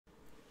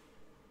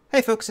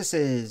Hey folks, this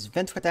is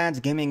Vince with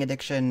Dad's Gaming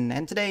Addiction,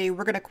 and today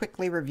we're going to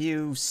quickly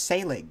review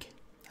SAELIG.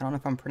 I don't know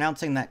if I'm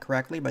pronouncing that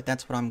correctly, but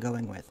that's what I'm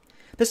going with.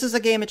 This is a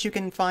game that you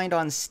can find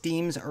on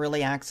Steam's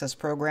Early Access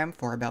program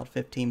for about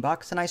 15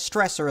 bucks, and I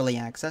stress Early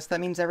Access.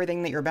 That means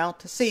everything that you're about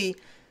to see,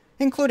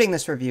 including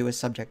this review, is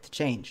subject to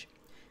change.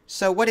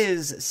 So what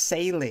is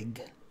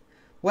SAELIG?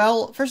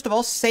 Well, first of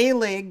all,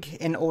 SAELIG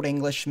in Old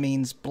English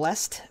means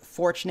blessed,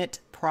 fortunate,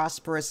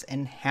 prosperous,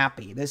 and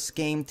happy. This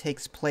game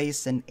takes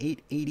place in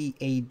 880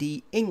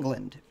 AD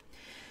England.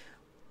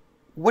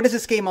 What is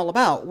this game all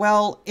about?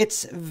 Well,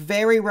 it's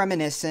very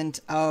reminiscent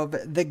of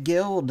the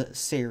Guild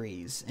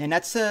series, and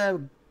that's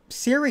a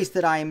series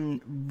that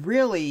I'm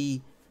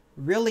really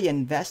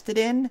invested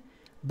in,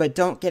 but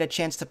don't get a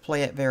chance to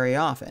play it very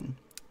often.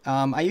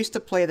 I used to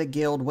play the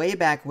Guild way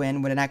back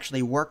when it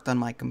actually worked on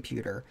my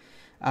computer.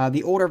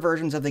 The older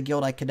versions of the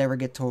Guild I could never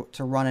get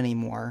to run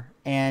anymore,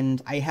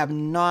 and I have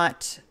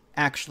not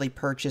actually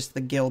purchased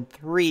the Guild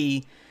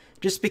 3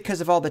 just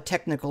because of all the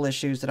technical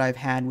issues that I've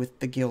had with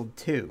the Guild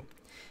 2.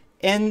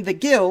 In the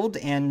Guild,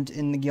 and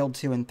in the Guild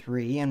 2 and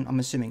 3, and I'm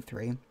assuming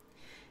 3,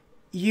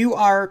 you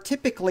are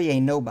typically a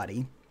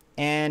nobody,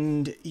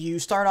 and you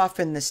start off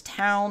in this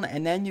town,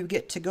 and then you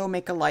get to go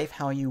make a life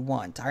how you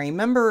want. I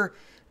remember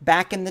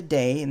back in the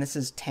day, and this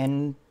is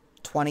 10,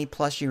 20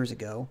 plus years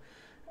ago,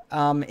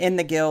 in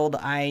the Guild,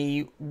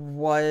 I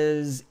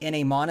was in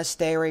a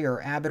monastery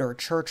or abbot or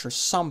church or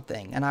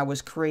something, and I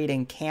was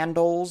creating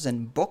candles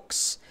and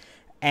books,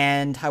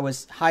 and I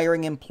was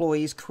hiring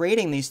employees,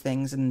 creating these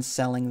things and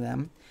selling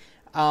them.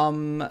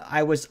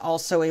 I was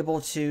also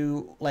able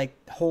to,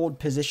 hold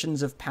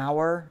positions of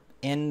power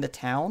in the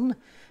town,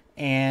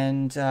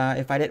 and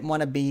if I didn't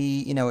want to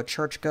be, a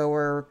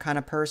churchgoer kind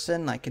of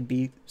person, I could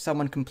be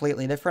someone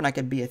completely different. I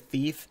could be a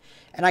thief,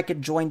 and I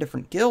could join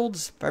different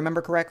guilds, if I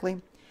remember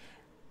correctly.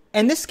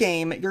 In this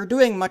game, you're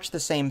doing much the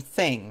same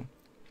thing.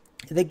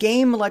 The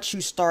game lets you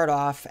start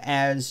off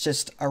as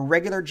just a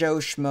regular Joe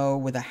Schmo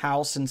with a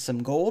house and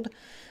some gold.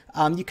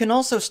 You can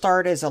also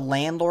start as a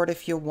landlord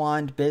if you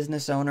want,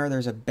 business owner,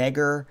 there's a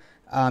beggar.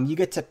 You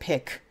get to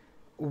pick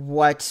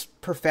what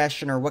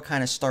profession or what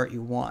kind of start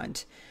you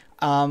want.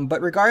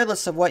 But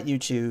regardless of what you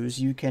choose,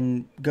 you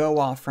can go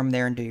off from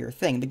there and do your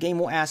thing. The game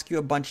will ask you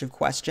a bunch of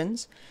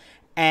questions.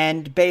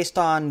 And based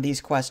on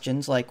these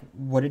questions, like,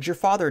 what did your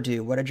father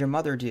do? What did your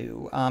mother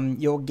do?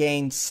 You'll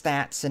gain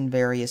stats and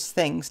various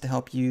things to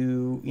help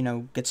you,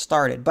 get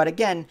started. But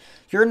again,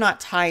 you're not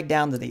tied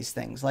down to these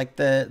things. Like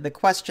the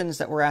questions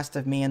that were asked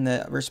of me and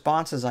the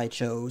responses I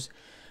chose,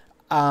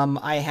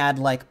 I had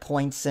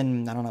points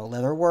in,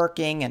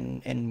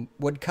 leatherworking and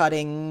wood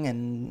cutting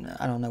and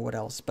I don't know what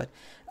else. But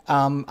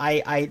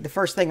the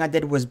first thing I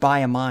did was buy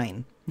a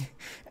mine.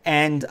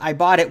 And I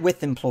bought it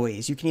with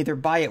employees. You can either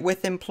buy it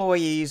with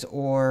employees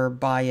or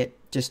buy it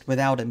just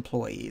without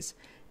employees.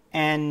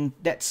 And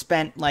that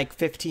spent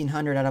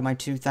 1,500 out of my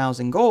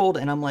 2,000 gold.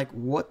 And I'm like,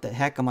 what the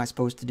heck am I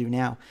supposed to do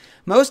now?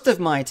 Most of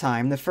my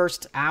time, the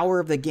first hour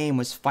of the game,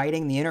 was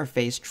fighting the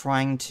interface,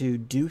 trying to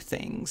do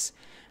things.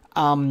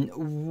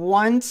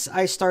 Once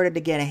I started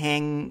to get a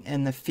hang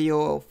and the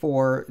feel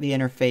for the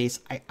interface,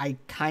 I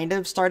kind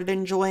of started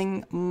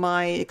enjoying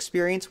my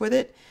experience with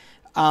it.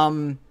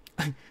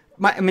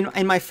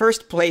 In my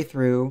first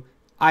playthrough,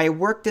 I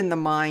worked in the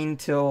mine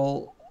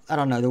till,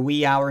 the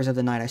wee hours of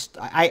the night.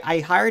 I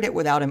hired it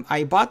without him.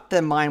 I bought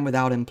the mine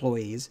without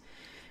employees,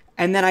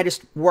 and then I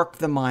just worked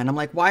the mine. I'm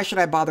like, why should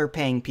I bother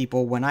paying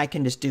people when I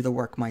can just do the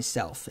work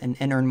myself and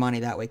earn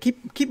money that way?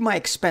 Keep my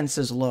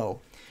expenses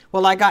low.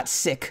 Well, I got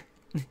sick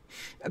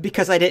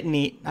because I didn't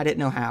eat. I didn't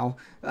know how.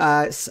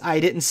 I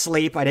didn't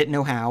sleep. I didn't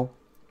know how.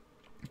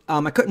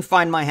 I couldn't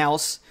find my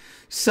house.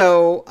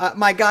 So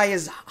my guy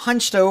is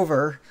hunched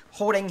over,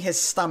 holding his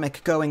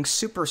stomach, going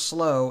super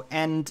slow,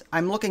 and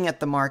I'm looking at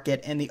the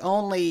market, and the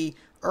only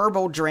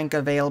herbal drink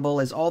available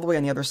is all the way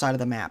on the other side of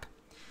the map.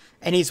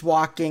 And he's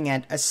walking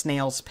at a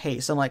snail's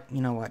pace. I'm like,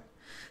 you know what?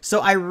 So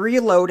I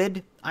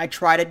reloaded. I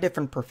tried a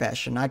different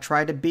profession. I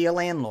tried to be a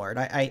landlord.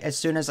 As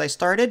soon as I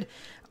started,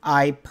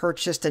 I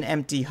purchased an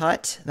empty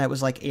hut that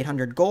was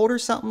 800 gold or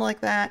something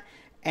like that,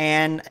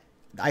 and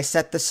I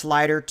set the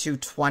slider to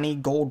 20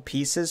 gold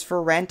pieces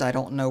for rent. I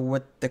don't know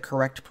what the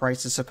correct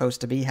price is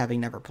supposed to be,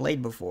 having never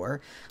played before.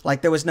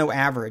 There was no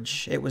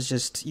average. It was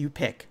just, you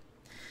pick.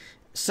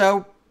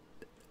 So,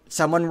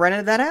 someone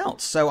rented that out.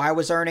 So, I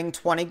was earning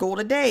 20 gold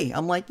a day.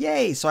 I'm like,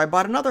 yay. So, I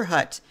bought another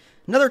hut.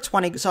 Another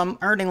 20. So, I'm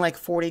earning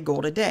 40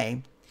 gold a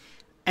day.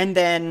 And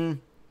then,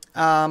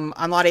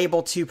 I'm not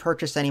able to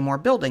purchase any more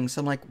buildings.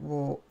 So I'm like,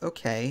 well,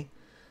 okay.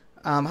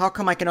 How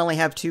come I can only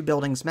have 2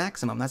 buildings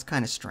maximum? That's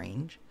kind of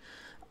strange.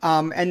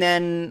 And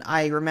then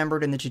I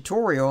remembered in the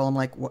tutorial, I'm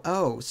like, well,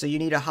 oh, so you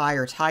need a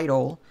higher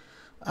title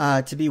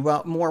to be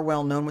more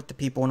well-known with the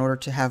people in order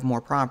to have more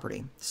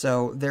property.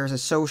 So there's a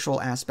social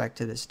aspect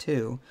to this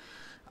too.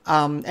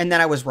 And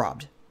then I was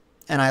robbed,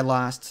 and I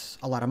lost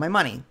a lot of my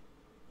money.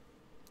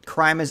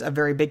 Crime is a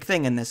very big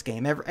thing in this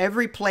game.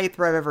 Every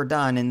playthrough I've ever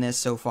done in this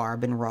so far,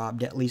 I've been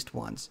robbed at least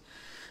once.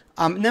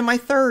 And then my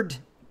third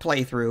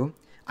playthrough,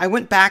 I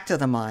went back to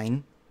the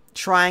mine,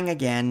 trying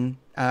again,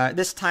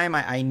 This time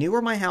I knew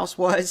where my house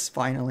was,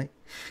 finally.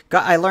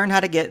 I learned how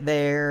to get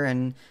there,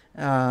 and,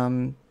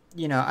 I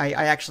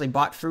actually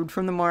bought food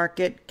from the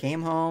market,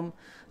 came home.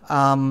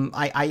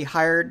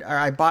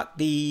 I bought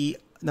the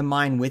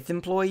mine with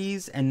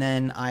employees, and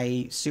then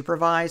I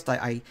supervised.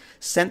 I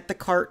sent the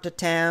cart to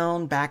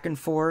town back and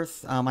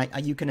forth.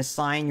 You can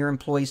assign your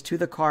employees to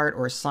the cart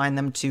or assign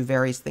them to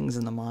various things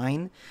in the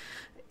mine.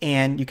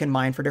 And you can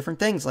mine for different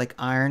things like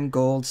iron,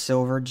 gold,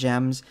 silver,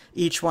 gems.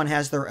 Each one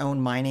has their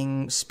own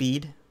mining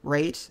speed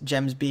rate,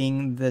 gems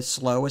being the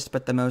slowest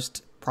but the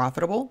most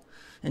profitable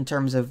in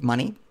terms of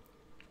money.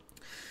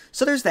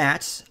 So there's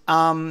that.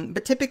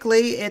 But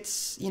typically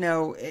it's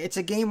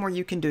a game where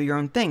you can do your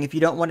own thing. If you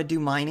don't want to do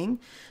mining,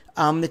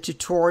 the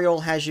tutorial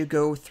has you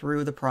go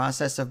through the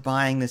process of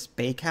buying this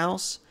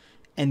bakehouse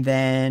and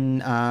then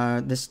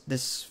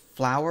this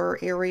flour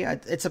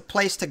area. It's a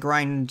place to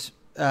grind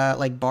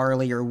like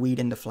barley or wheat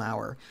into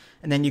flour.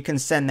 And then you can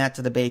send that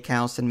to the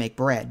bakehouse and make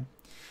bread.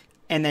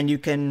 And then you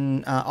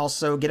can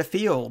also get a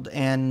field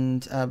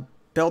and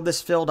build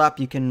this field up.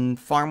 You can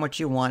farm what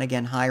you want.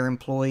 Again, hire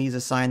employees,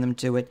 assign them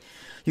to it.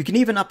 You can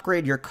even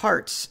upgrade your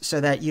carts so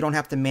that you don't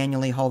have to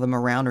manually haul them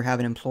around or have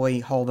an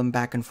employee haul them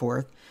back and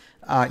forth.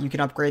 You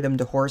can upgrade them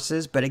to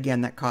horses, but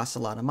again, that costs a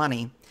lot of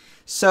money.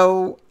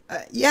 So,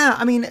 yeah,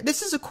 I mean,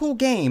 this is a cool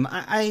game.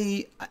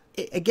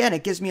 Again,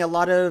 it gives me a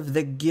lot of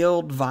the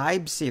Guild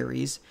vibe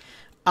series.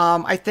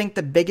 I think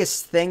the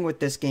biggest thing with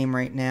this game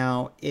right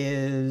now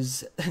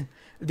is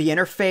the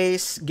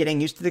interface,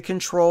 getting used to the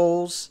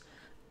controls,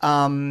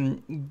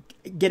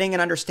 getting an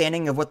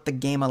understanding of what the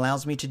game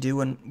allows me to do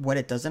and what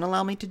it doesn't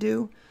allow me to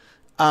do,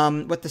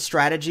 what the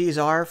strategies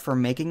are for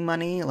making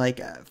money.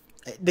 Like,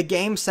 the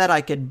game said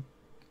I could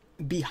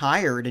be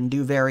hired and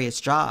do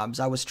various jobs.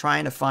 I was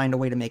trying to find a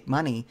way to make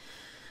money,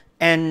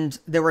 and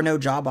there were no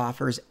job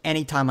offers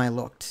anytime I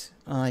looked.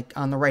 Like,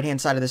 on the right-hand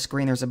side of the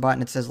screen, there's a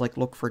button that says, like,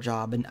 look for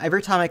job, and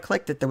every time I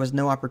clicked it, there was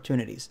no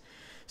opportunities.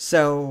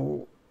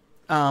 So,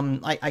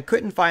 I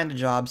couldn't find a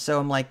job, so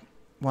I'm like,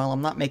 well,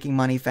 I'm not making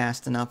money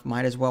fast enough.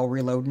 Might as well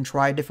reload and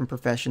try a different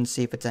profession,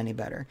 see if it's any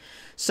better.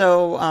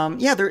 So,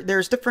 yeah,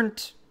 there's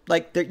different,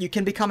 like, you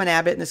can become an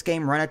abbot in this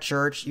game, run a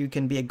church. You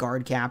can be a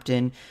guard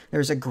captain.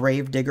 There's a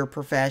grave digger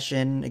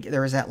profession.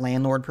 There is that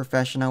landlord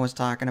profession I was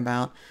talking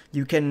about.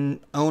 You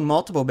can own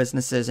multiple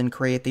businesses and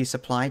create these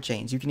supply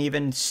chains. You can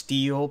even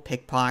steal,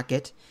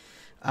 pickpocket.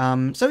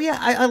 So, yeah,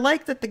 I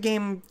like that the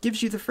game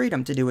gives you the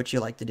freedom to do what you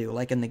like to do,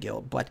 like in the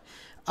Guild. But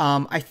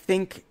I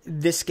think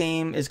this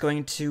game is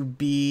going to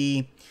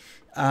be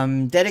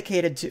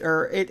dedicated to,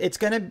 or it's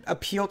going to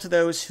appeal to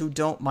those who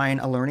don't mind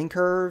a learning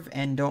curve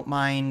and don't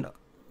mind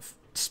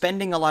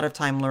spending a lot of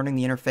time learning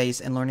the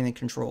interface and learning the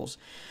controls.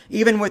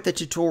 Even with the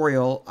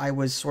tutorial, I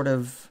was sort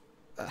of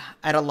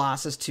at a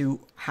loss as to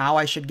how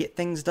I should get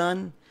things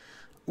done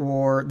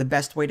or the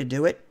best way to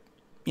do it.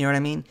 You know what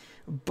I mean?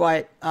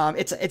 But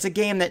it's a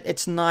game that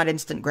it's not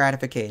instant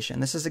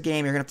gratification. This is a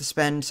game you're going to have to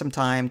spend some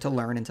time to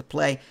learn and to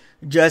play,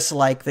 just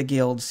like the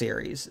Guild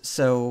series.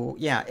 So,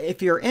 yeah,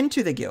 if you're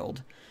into the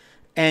Guild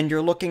and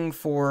you're looking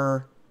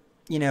for,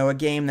 a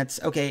game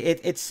that's, okay,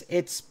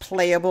 it's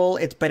playable,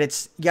 but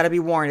you got to be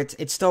warned,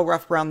 it's still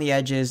rough around the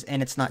edges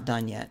and it's not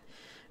done yet.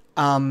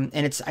 And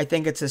I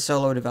think it's a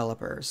solo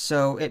developer,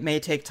 so it may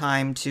take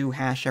time to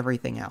hash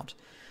everything out.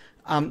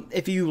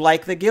 If you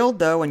like the Guild,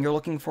 though, and you're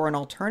looking for an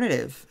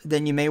alternative,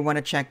 then you may want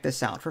to check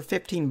this out. For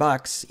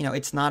 $15,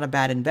 it's not a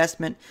bad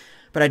investment,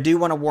 but I do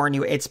want to warn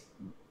you, it's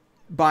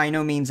by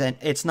no means,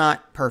 it's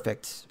not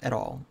perfect at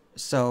all.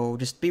 So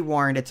just be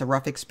warned, it's a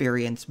rough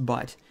experience,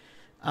 but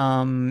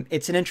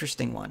it's an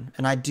interesting one,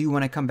 and I do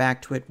want to come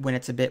back to it when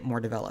it's a bit more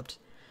developed.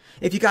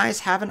 If you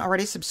guys haven't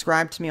already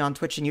subscribed to me on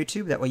Twitch and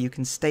YouTube, that way you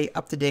can stay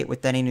up to date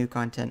with any new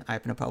content I'm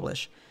going to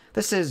publish.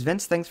 This is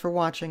Vince, thanks for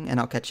watching, and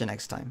I'll catch you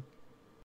next time.